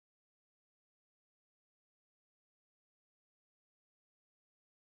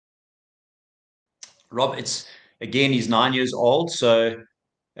Rob, he's 9 years old, so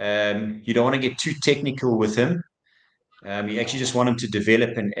you don't want to get too technical with him. You actually just want him to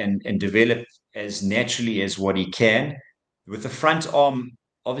develop and develop as naturally as what he can. With the front arm,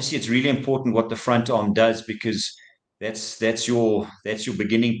 obviously, it's really important what the front arm does because that's your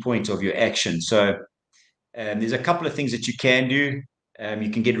beginning point of your action. So there's a couple of things that you can do. You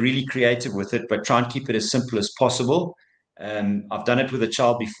can get really creative with it, but try and keep it as simple as possible. I've done it with a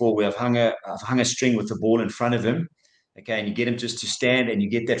child before where I've hung a string with the ball in front of him. Okay, and you get him just to stand and you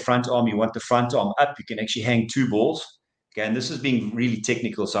get that front arm. You want the front arm up. You can actually hang two balls. Okay, and this is being really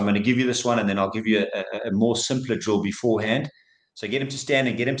technical. So I'm going to give you this one and then I'll give you a more simpler drill beforehand. So get him to stand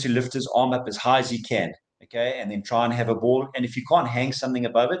and get him to lift his arm up as high as he can. Okay, and then try and have a ball. And if you can't hang something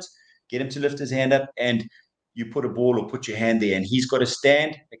above it, get him to lift his hand up and you put a ball or put your hand there and he's got to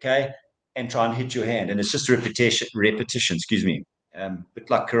stand, okay, and try and hit your hand. And it's just repetition, excuse me. Bit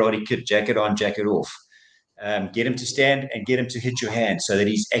like Karate Kid, jacket on, jacket off. Get him to stand and get him to hit your hand so that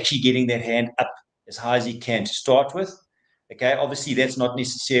he's actually getting that hand up as high as he can to start with. Okay, obviously that's not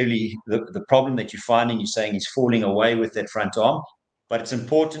necessarily the problem that you're finding. You're saying he's falling away with that front arm, but it's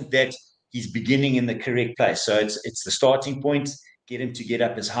important that he's beginning in the correct place. So it's the starting point. Get him to get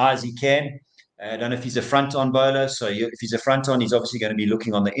up as high as he can. I don't know if he's a front on bowler. So if he's a front on, he's obviously going to be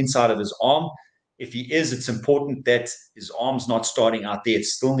looking on the inside of his arm. If he is, it's important that his arm's not starting out there. It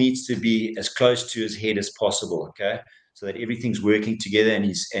still needs to be as close to his head as possible. Okay. So that everything's working together and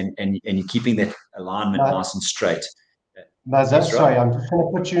you're keeping that alignment nice and straight. Mazza, Yes, sorry, right. I'm just going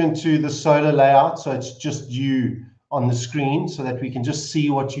to put you into the solar layout so it's just you on the screen so that we can just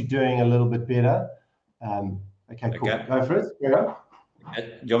see what you're doing a little bit better. Okay, cool. Okay. Go for it. Yeah. Do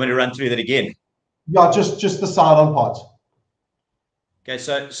you want me to run through that again? Yeah, just the side on part. Okay,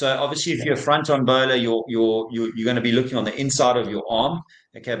 so obviously, if you're a front on bowler, you're going to be looking on the inside of your arm.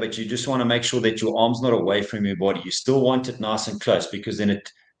 Okay, but you just want to make sure that your arm's not away from your body. You still want it nice and close because then it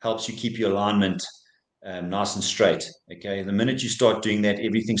helps you keep your alignment nice and straight. Okay, the minute you start doing that,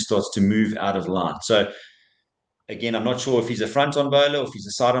 everything starts to move out of line. So again, I'm not sure if he's a front on bowler or if he's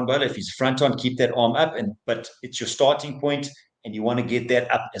a side on bowler. If he's a front on, keep that arm up, but it's your starting point, and you want to get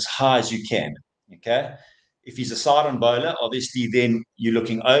that up as high as you can. Okay. If he's a side on bowler, obviously then you're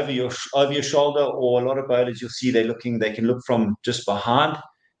looking over your shoulder, or a lot of bowlers you'll see they can look from just behind.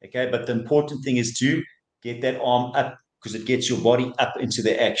 Okay, but the important thing is to get that arm up because it gets your body up into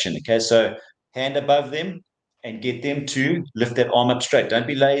the action. Okay, so hand above them and get them to lift that arm up straight. Don't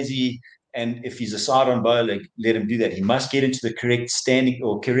be lazy. And if he's a side on bowler, let him do that. He must get into the correct standing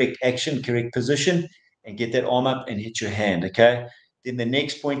or correct action, correct position, and get that arm up and hit your hand. Okay. Then the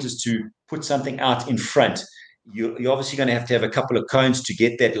next point is to put something out in front. You're obviously going to have a couple of cones to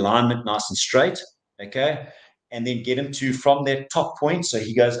get that alignment nice and straight. Okay. And then get him to from that top point. So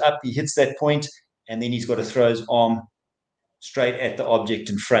he goes up, he hits that point, and then he's got to throw his arm straight at the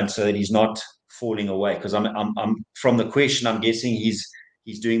object in front so that he's not falling away. Because I'm from the question, I'm guessing he's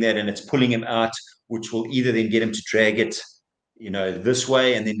doing that and it's pulling him out, which will either then get him to drag it, this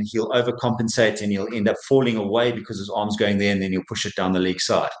way, and then he'll overcompensate and he'll end up falling away because his arm's going there, and then he'll push it down the leg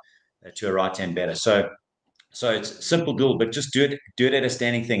side to a right hand batter. So it's a simple drill, but just do it at a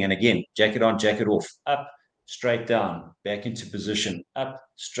standing thing. And again, jacket on, jacket off, up, straight down, back into position, up,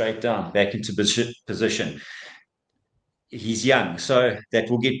 straight down, back into position. He's young, so that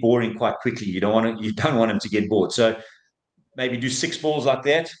will get boring quite quickly. You don't want him to get bored. So maybe do six balls like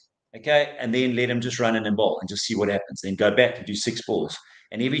that, okay, and then let him just run in and bowl and just see what happens. Then go back and do six balls.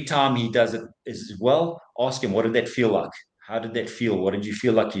 And every time he does it as well, ask him, what did that feel like? How did that feel? What did you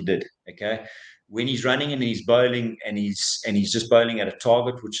feel like you did? Okay. When he's running and he's bowling and he's just bowling at a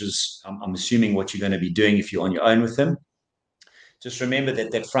target, which is I'm assuming what you're going to be doing if you're on your own with him. Just remember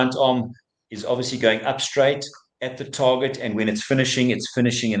that that front arm is obviously going up straight at the target, and when it's finishing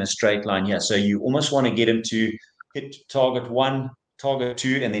in a straight line here. So you almost want to get him to hit target one, target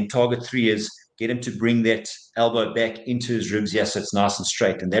two, and then target three is get him to bring that elbow back into his ribs. Yes, so it's nice and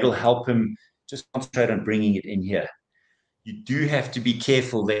straight, and that'll help him just concentrate on bringing it in here. You do have to be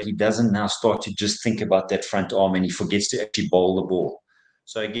careful that he doesn't now start to just think about that front arm and he forgets to actually bowl the ball.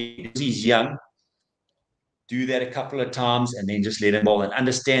 So again, he's young, do that a couple of times and then just let him bowl and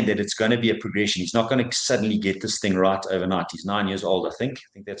understand that it's going to be a progression. He's not going to suddenly get this thing right overnight. He's 9 years old, I think. I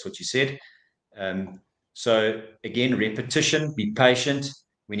think that's what you said. So again, repetition, be patient.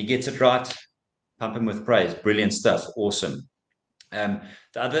 When he gets it right, pump him with praise. Brilliant stuff. Awesome.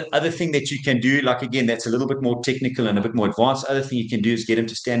 The other thing that you can do, like again, that's a little bit more technical and a bit more advanced. Other thing you can do is get him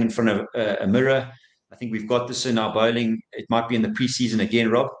to stand in front of a mirror. I think we've got this in our bowling. It might be in the preseason again,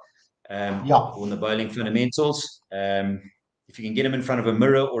 Rob, Yeah. or in the bowling fundamentals. If you can get him in front of a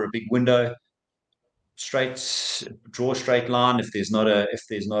mirror or a big window, draw a straight line. If there's not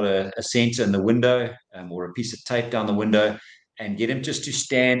a center in the window, or a piece of tape down the window, and get him just to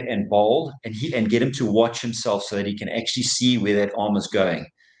stand and bowl, and get him to watch himself so that he can actually see where that arm is going.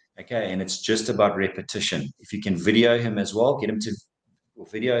 Okay, and it's just about repetition. If you can video him as well, get him to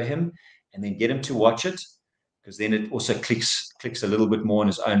video him, and then get him to watch it, because then it also clicks a little bit more on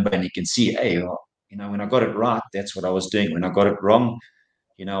his own brain. He can see, hey, well, when I got it right, that's what I was doing. When I got it wrong,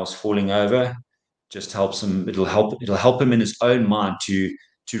 I was falling over. Just helps him. It'll help him in his own mind to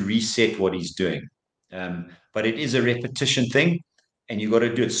reset what he's doing. But it is a repetition thing, and you've got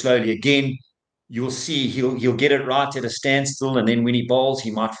to do it slowly. Again, you'll see he'll get it right at a standstill, and then when he bowls,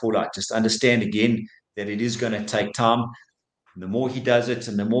 he might fall out. Just understand again that it is going to take time. And the more he does it,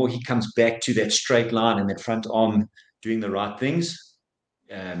 and the more he comes back to that straight line and that front arm doing the right things,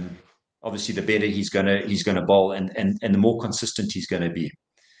 obviously the better he's gonna bowl, and the more consistent he's going to be.